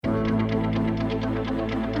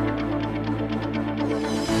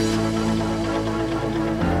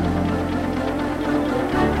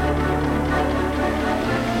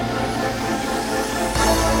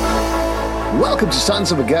Welcome to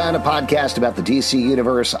Sons of a Gun, a podcast about the DC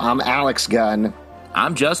Universe. I'm Alex Gunn.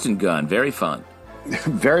 I'm Justin Gunn. Very fun.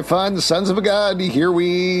 Very fun. Sons of a Gun. Here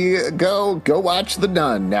we go. Go watch The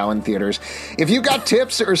Nun, now in theaters. If you've got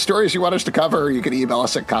tips or stories you want us to cover, you can email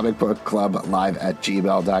us at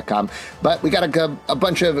comicbookclublive@gmail.com. But we got a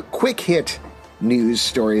bunch of quick hit news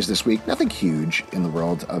stories this week. Nothing huge in the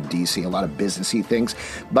world of DC. A lot of businessy things.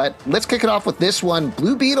 But let's kick it off with this one.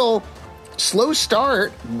 Blue Beetle. Slow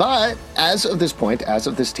start, but as of this point, as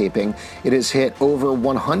of this taping, it has hit over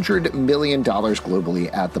 $100 million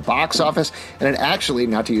globally at the box office. And it actually,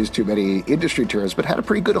 not to use too many industry terms, but had a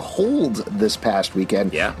pretty good hold this past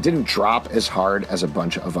weekend. Yeah. It didn't drop as hard as a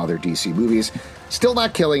bunch of other DC movies. Still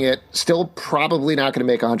not killing it. Still probably not going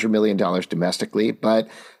to make $100 million domestically. But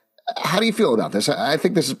how do you feel about this? I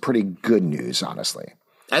think this is pretty good news, honestly.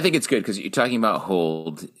 I think it's good because you're talking about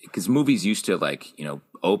hold, because movies used to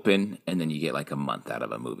open and then you get like a month out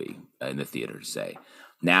of a movie in the theaters, say.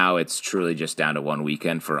 Now it's truly just down to one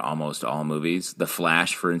weekend for almost all movies. The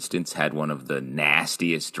Flash, for instance, had one of the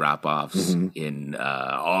nastiest drop-offs in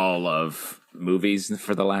all of movies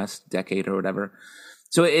for the last decade or whatever.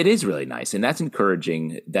 So it is really nice, and that's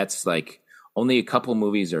encouraging. That's like only a couple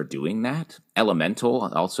movies are doing that. Elemental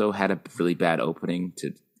also had a really bad opening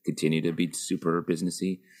to continue to be super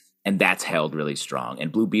businessy, and that's held really strong.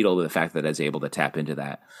 And Blue Beetle, the fact that it's able to tap into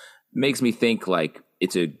that makes me think like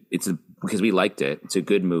it's a because we liked it. It's a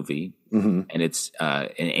good movie, and it's and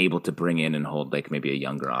able to bring in and hold like maybe a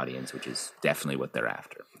younger audience, which is definitely what they're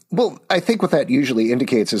after. Well, I think what that usually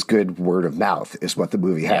indicates is good word of mouth is what the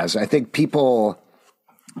movie has. I think people,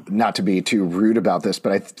 not to be too rude about this,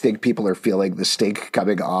 but I think people are feeling the stink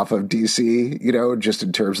coming off of DC, just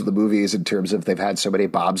in terms of the movies, in terms of they've had so many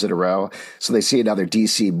bombs in a row. So they see another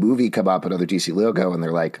DC movie come up, another DC logo, and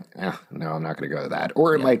they're like, no, I'm not going to go to that.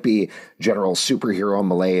 Or it might be general superhero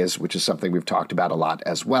malaise, which is something we've talked about a lot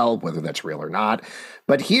as well, whether that's real or not.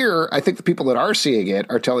 But here, I think the people that are seeing it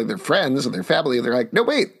are telling their friends and their family, they're like, no,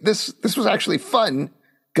 wait, this was actually fun.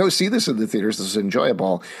 Go see this in the theaters. This is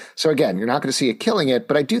enjoyable. So again, you're not going to see it killing it,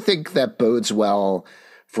 but I do think that bodes well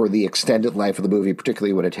for the extended life of the movie,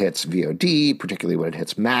 particularly when it hits VOD, particularly when it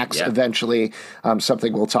hits Max eventually.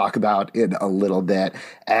 Something we'll talk about in a little bit.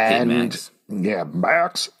 And Max. Yeah,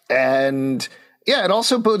 Max. And yeah, it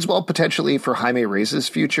also bodes well potentially for Jaime Reyes'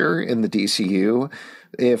 future in the DCU.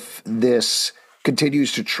 If this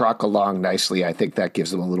continues to truck along nicely, I think that gives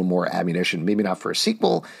them a little more ammunition, maybe not for a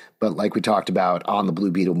sequel, but like we talked about on the Blue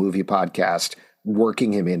Beetle movie podcast,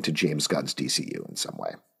 working him into James Gunn's DCU in some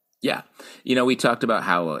way. Yeah. We talked about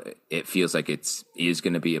how it feels like it is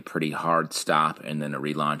going to be a pretty hard stop and then a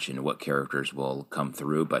relaunch and what characters will come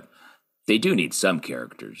through, but they do need some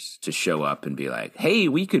characters to show up and be like, hey,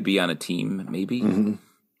 we could be on a team, maybe.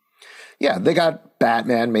 Yeah, they got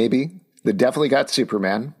Batman, maybe. They definitely got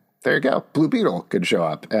Superman. There you go. Blue Beetle could show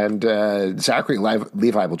up. And Zachary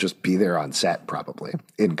Levi will just be there on set, probably,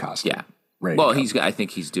 in costume. Yeah. Well, I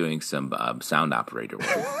think he's doing some sound operator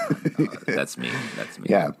work. That's me.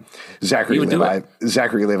 Yeah. Zachary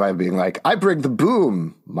Levi being like, I bring the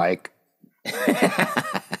boom, Mike.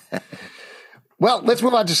 Well, let's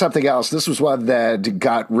move on to something else. This was one that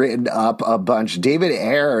got written up a bunch. David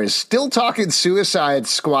Ayer is still talking Suicide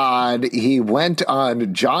Squad. He went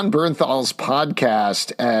on John Bernthal's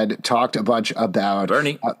podcast and talked a bunch about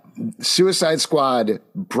Bernie. Suicide Squad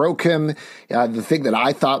broke him. The thing that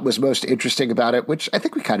I thought was most interesting about it, which I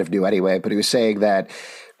think we kind of knew anyway, but he was saying that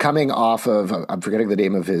coming off of, I'm forgetting the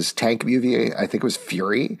name of his tank movie, I think it was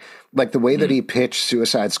Fury. Like the way that he pitched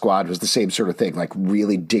Suicide Squad was the same sort of thing, like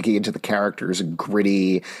really digging into the characters and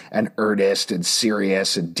gritty and earnest and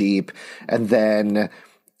serious and deep. And then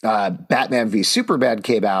Batman v Superman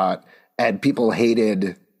came out and people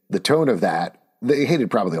hated the tone of that. They hated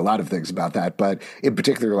probably a lot of things about that, but in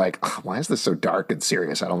particular, like, why is this so dark and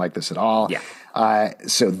serious? I don't like this at all. Yeah.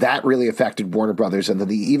 So that really affected Warner Brothers. And then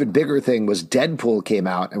the even bigger thing was Deadpool came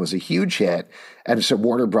out and was a huge hit. And so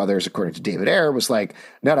Warner Brothers, according to David Ayer, was like,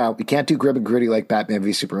 no, we can't do grim and gritty like Batman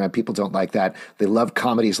v Superman. People don't like that. They love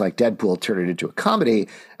comedies like Deadpool, turn it into a comedy.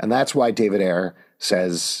 And that's why David Ayer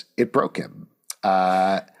says it broke him.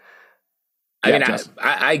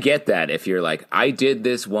 I get that if you're like, I did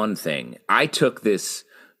this one thing. I took this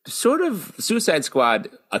sort of Suicide Squad,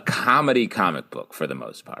 a comedy comic book for the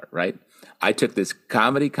most part, right? I took this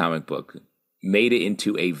comedy comic book, made it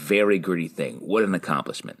into a very gritty thing. What an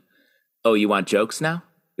accomplishment. Oh, you want jokes now?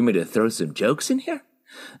 You want me to throw some jokes in here?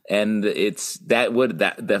 And that's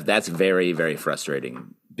very, very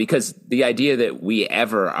frustrating. Because the idea that we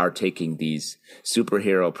ever are taking these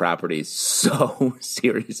superhero properties so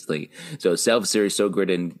seriously, so self-serious, so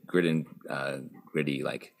gritty,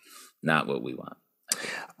 like not what we want.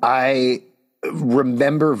 I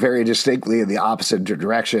remember very distinctly in the opposite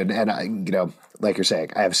direction. And like you're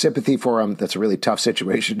saying, I have sympathy for him. That's a really tough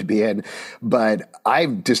situation to be in. But I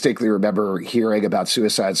distinctly remember hearing about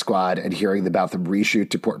Suicide Squad and hearing about the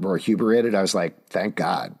reshoot to put more humor in it. I was like, thank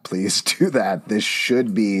God, please do that. This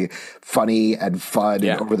should be funny and fun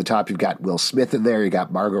and over the top. You've got Will Smith in there. You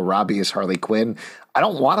got Margot Robbie as Harley Quinn. I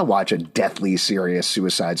don't want to watch a deathly serious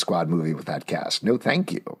Suicide Squad movie with that cast. No,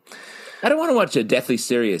 thank you. I don't want to watch a deathly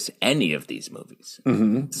serious any of these movies.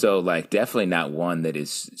 Mm-hmm. So, like, definitely not one that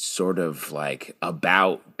is sort of like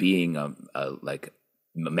about being like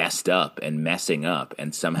messed up and messing up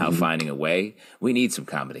and somehow finding a way. We need some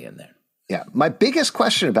comedy in there. Yeah. My biggest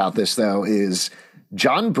question about this, though, is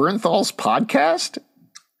John Bernthal's podcast.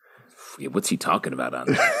 What's he talking about on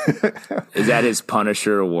that? Is that his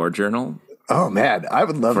Punisher War Journal? Oh, man, I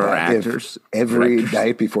would love that actors, if every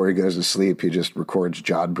night before he goes to sleep, he just records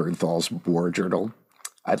John Bernthal's War Journal.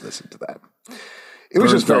 I'd listen to that. It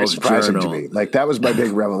was just very surprising to me. Like, that was my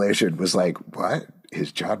big revelation, was like, what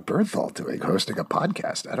is John Bernthal doing hosting a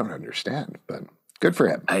podcast? I don't understand, but good for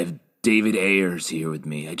him. I have David Ayers here with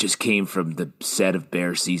me. I just came from the set of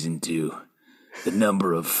Bear Season 2. The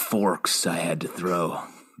number of forks I had to throw.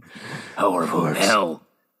 Horrible hell.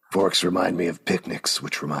 Forks remind me of picnics,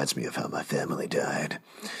 which reminds me of how my family died.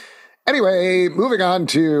 Anyway, moving on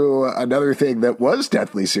to another thing that was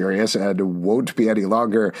deathly serious and won't be any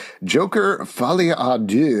longer. Joker Folie à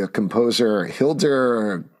Deux composer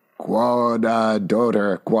Hildur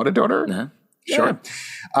Guðnadóttir. Uh-huh. Sure.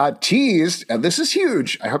 Teased, and this is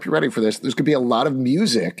huge. I hope you're ready for this. There's going to be a lot of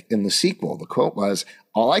music in the sequel. The quote was,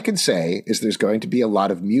 "All I can say is there's going to be a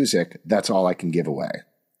lot of music. That's all I can give away."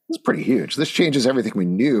 It's pretty huge. This changes everything we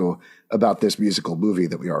knew about this musical movie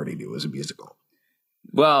that we already knew was a musical.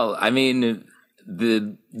 Well, I mean,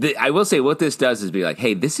 I will say what this does is be like,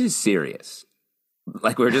 hey, this is serious.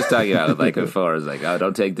 Like we were just talking about, like before, it's like, oh,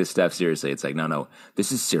 don't take this stuff seriously. It's like, no,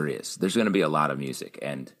 this is serious. There's going to be a lot of music,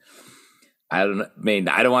 and I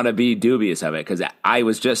don't want to be dubious of it because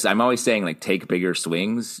I'm always saying like take bigger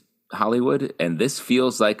swings, Hollywood, and this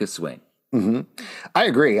feels like a swing. Mm-hmm. I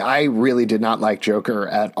agree. I really did not like Joker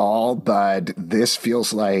at all, but this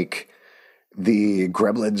feels like the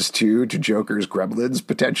Gremlins 2 to Joker's Gremlins,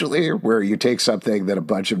 potentially, where you take something that a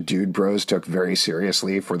bunch of dude bros took very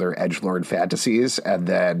seriously for their edgelord fantasies and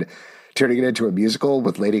then turning it into a musical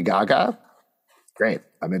with Lady Gaga. Great.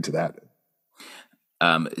 I'm into that.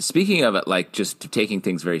 Speaking of it, like just taking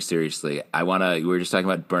things very seriously, we were just talking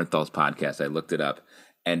about Bernthal's podcast. I looked it up.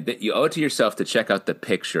 And you owe it to yourself to check out the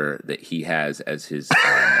picture that he has as his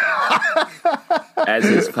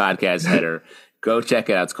podcast header. Go check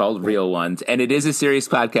it out. It's called Real Ones, and it is a serious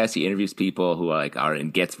podcast. He interviews people who are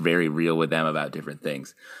and gets very real with them about different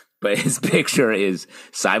things. But his picture is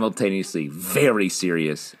simultaneously very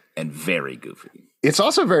serious and very goofy. It's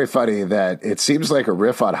also very funny that it seems like a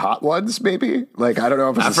riff on Hot Ones, maybe. Like, I don't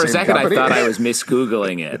know if it's the for same a second company. I thought I was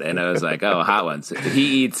mis-Googling it, and I was like, oh, Hot Ones.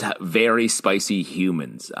 He eats very spicy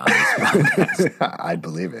humans on this podcast. I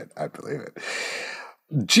believe it.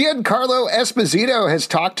 Giancarlo Esposito has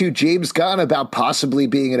talked to James Gunn about possibly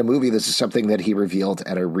being in a movie. This is something that he revealed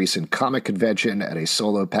at a recent comic convention at a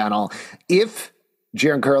solo panel. If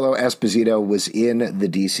Giancarlo Esposito was in the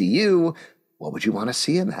DCU, what would you want to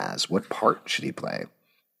see him as? What part should he play?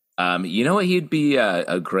 You know what? He'd be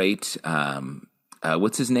a great,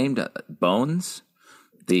 what's his name? Bones?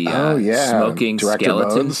 The smoking Director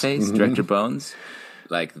skeleton Bones. face, Mm-hmm. Director Bones.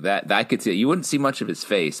 Like that I could see. You wouldn't see much of his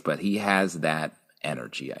face, but he has that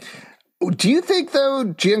energy, I think. Do you think, though,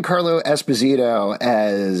 Giancarlo Esposito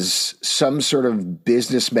as some sort of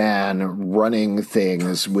businessman running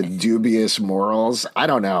things with dubious morals? I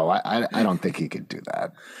don't know. I don't think he could do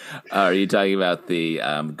that. Are you talking about the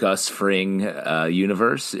Gus Fring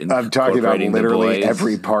universe? I'm talking about literally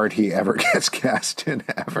every part he ever gets cast in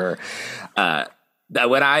ever.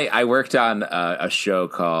 When I worked on a show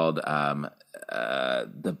called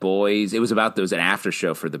The Boys, it was an after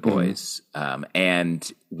show for The Boys,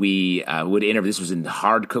 and we would interview. This was in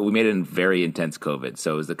we made it in very intense COVID,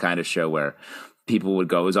 so it was the kind of show where people would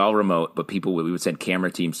go. It was all remote, but we would send camera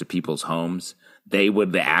teams to people's homes.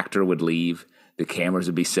 The actor would leave. The cameras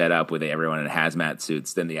would be set up with everyone in hazmat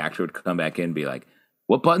suits. Then the actor would come back in and be like,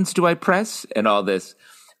 "What buttons do I press?" and all this.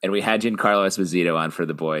 And we had Giancarlo Esposito on for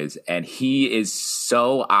The Boys, and he is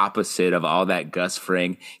so opposite of all that Gus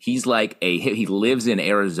Fring. He's like he lives in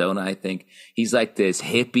Arizona, I think. He's like this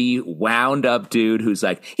hippie, wound up dude who's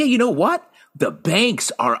like, yeah, you know what? The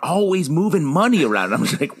banks are always moving money around. And I'm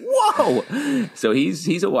just like, whoa. So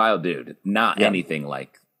he's a wild dude, not anything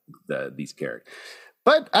like these characters.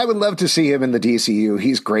 But I would love to see him in the DCU.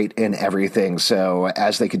 He's great in everything. So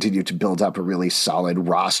as they continue to build up a really solid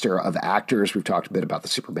roster of actors, we've talked a bit about the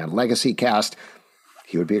Superman Legacy cast.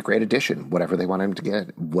 He would be a great addition, whatever they want him to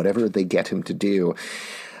get, whatever they get him to do.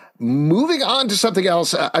 Moving on to something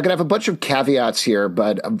else, I'm going to have a bunch of caveats here,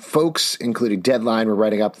 but folks, including Deadline, were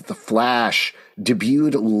writing up that The Flash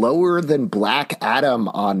debuted lower than Black Adam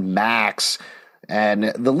on Max. And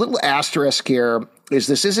the little asterisk here is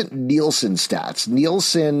this isn't Nielsen stats.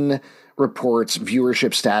 Nielsen reports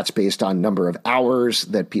viewership stats based on number of hours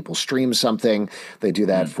that people stream something. They do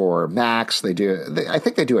that for Max. I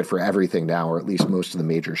think they do it for everything now, or at least most of the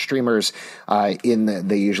major streamers.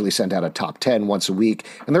 They usually send out a top 10 once a week,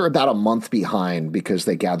 and they're about a month behind because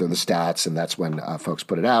they gather the stats, and that's when folks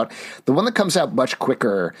put it out. The one that comes out much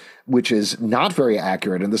quicker, which is not very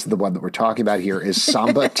accurate, and this is the one that we're talking about here, is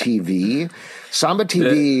Samba TV. Samba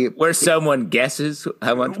TV, where someone guesses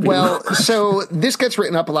how much people so this gets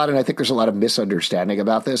written up a lot, and I think there's a lot of misunderstanding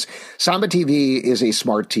about this. Samba TV is a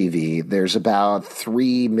smart TV. There's about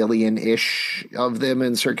 3 million-ish of them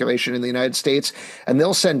in circulation in the United States, and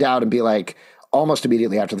they'll send out and be like, almost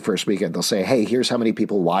immediately after the first weekend, they'll say, hey, here's how many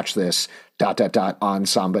people watch this, ... on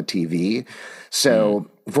Samba TV. So,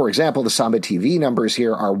 for example, the Samba TV numbers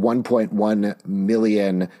here are 1.1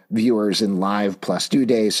 million viewers in live plus due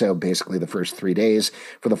days, so basically the first 3 days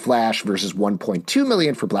for The Flash versus 1.2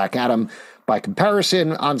 million for Black Adam. By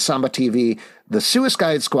comparison, on Samba TV, the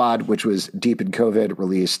Suicide Squad, which was deep in COVID,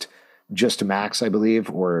 released just to Max, I believe,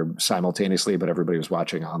 or simultaneously, but everybody was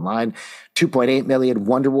watching online. 2.8 million.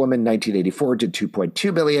 Wonder Woman 1984 did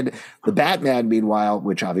 2.2 million. The Batman, meanwhile,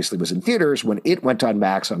 which obviously was in theaters, when it went on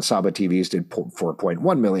Max on Saba TVs, did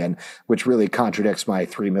 4.1 million, which really contradicts my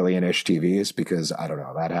 3 million-ish TVs because I don't know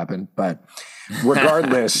how that happened. But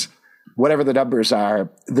regardless, whatever the numbers are,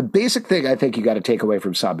 the basic thing I think you got to take away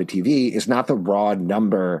from Saba TV is not the raw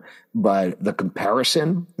number, but the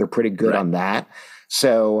comparison. They're pretty good on that.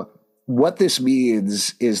 So what this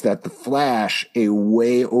means is that The Flash, a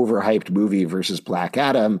way overhyped movie versus Black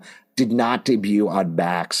Adam, did not debut on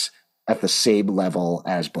Max at the same level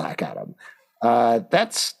as Black Adam.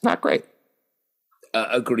 That's not great.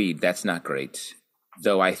 Agreed. That's not great.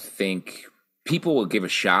 Though I think people will give a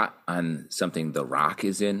shot on something The Rock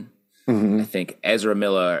is in. I think Ezra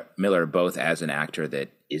Miller, both as an actor that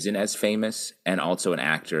isn't as famous and also an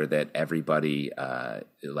actor that everybody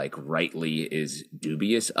rightly is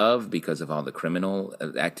dubious of because of all the criminal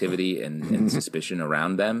activity and suspicion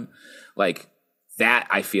around them. Like that,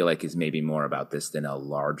 I feel like is maybe more about this than a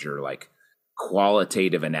larger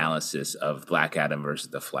qualitative analysis of Black Adam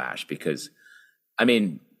versus The Flash. Because I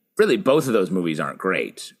mean, really, both of those movies aren't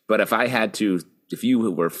great. But if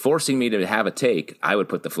you were forcing me to have a take, I would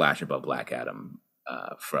put The Flash above Black Adam.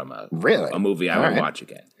 From a movie I would watch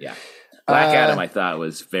again. Yeah. Black Adam, I thought,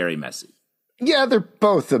 was very messy. Yeah, they're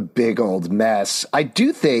both a big old mess. I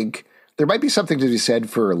do think there might be something to be said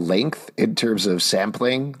for length in terms of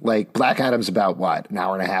sampling. Like Black Adam's about, an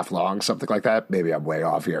hour and a half long, something like that. Maybe I'm way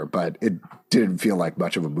off here, but it didn't feel like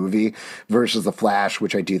much of a movie versus The Flash,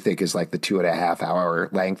 which I do think is like the 2.5 hour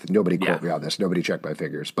length. Nobody quote me on this. Nobody check my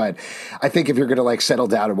figures. But I think if you're going to settle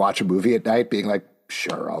down and watch a movie at night, being like,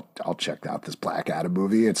 sure, I'll check out this Black Adam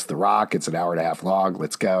movie. It's The Rock. It's an hour and a half long.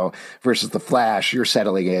 Let's go. Versus The Flash, you're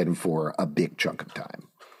settling in for a big chunk of time.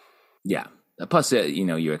 Yeah. Plus,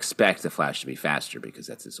 you expect The Flash to be faster because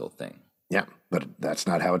that's his whole thing. Yeah, but that's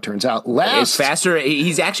not how it turns out. It's faster.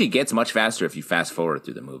 He actually gets much faster if you fast forward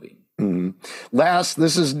through the movie. Last,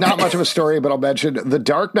 this is not much of a story, but I'll mention the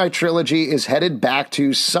Dark Knight trilogy is headed back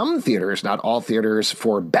to some theaters, not all theaters,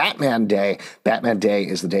 for Batman Day. Batman Day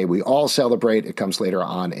is the day we all celebrate. It comes later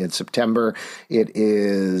on in September. It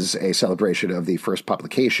is a celebration of the first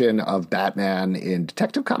publication of Batman in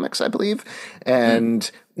Detective Comics, I believe. And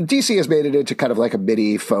DC has made it into kind of like a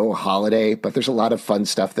mini faux holiday, but there's a lot of fun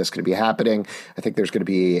stuff that's going to be happening. I think there's going to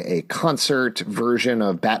be a concert version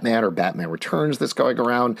of Batman or Batman Returns that's going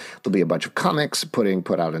around. There'll be a bunch of comics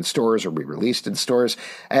put out in stores or re-released in stores.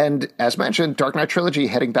 And as mentioned, Dark Knight Trilogy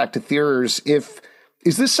heading back to theaters.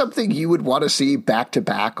 Is this something you would want to see back to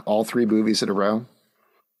back, all 3 movies in a row?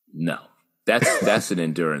 No. That's an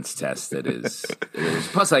endurance test. It is.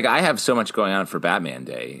 Plus, I have so much going on for Batman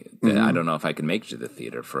Day that I don't know if I can make it to the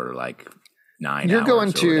theater for 9 You're hours. Going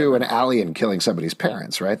or to whatever. an alley and killing somebody's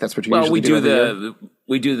parents, right? That's what you usually do.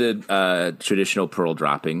 We do the traditional pearl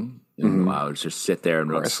dropping. I'll just sit there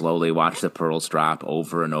and slowly watch the pearls drop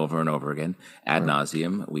over and over and over again ad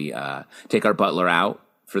nauseum. We take our butler out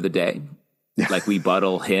for the day, we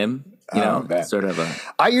buttle him. Sort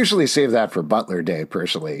of I usually save that for Butler Day,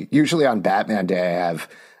 personally. Usually on Batman Day, I have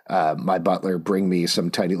my butler bring me some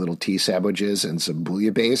tiny little tea sandwiches and some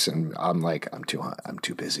bouillabaisse, and I'm like, I'm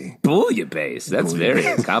too busy. Bouillabaisse, that's very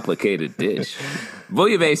complicated dish.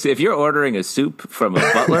 Bouillabaisse, if you're ordering a soup from a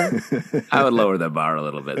butler, I would lower the bar a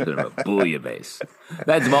little bit. Bouillabaisse.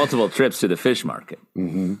 That's multiple trips to the fish market.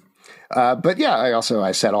 Mm-hmm. But yeah,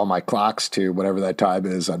 I set all my clocks to whatever that time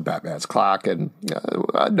is on Batman's clock, and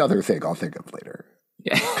another thing I'll think of later.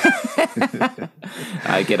 Yeah.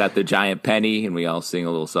 I get out the giant penny and we all sing a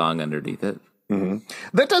little song underneath it.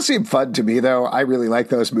 Mm-hmm. That does seem fun to me, though. I really like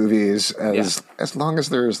those movies as long as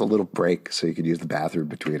there's a little break so you could use the bathroom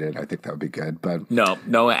between it. I think that would be good. But no,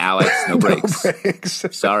 Alex, no breaks. No breaks.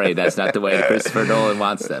 Sorry, that's not the way Christopher Nolan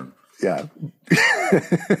wants them. Yeah. No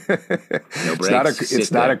breaks.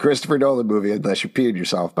 It's not a Christopher Nolan movie unless you peed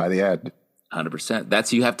yourself by the end. 100%.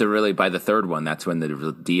 That's, you have to really, by the third one, that's when the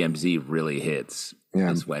DMZ really hits. Yeah.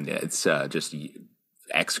 Is when it's just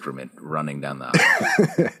excrement running down the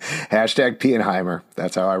aisle. Hashtag Pienheimer.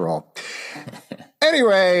 That's how I roll.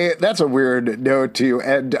 Anyway, that's a weird note to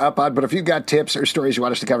end up on. But if you've got tips or stories you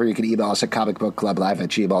want us to cover, you can email us at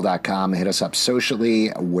comicbookclublive@gmail.com. Hit us up socially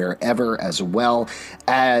wherever as well.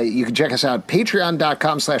 You can check us out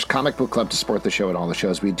patreon.com/comicbookclub to support the show and all the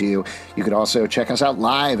shows we do. You can also check us out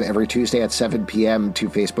live every Tuesday at 7 p.m. to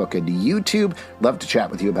Facebook and YouTube. Love to chat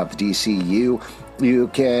with you about the DCU. You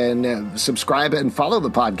can subscribe and follow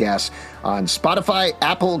the podcast on Spotify,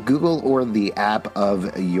 Apple, Google, or the app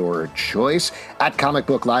of your choice. At Comic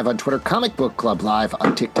Book Live on Twitter, Comic Book Club Live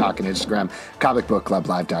on TikTok and Instagram,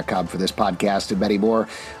 comicbookclublive.com for this podcast and many more.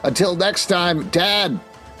 Until next time, Dad,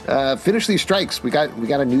 finish these strikes. We got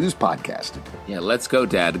a news podcast. Yeah, let's go,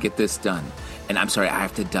 Dad. Get this done. And I'm sorry, I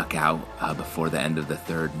have to duck out before the end of the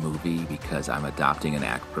third movie because I'm adopting an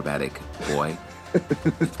acrobatic boy.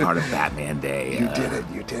 It's part of Batman Day. You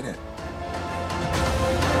did it.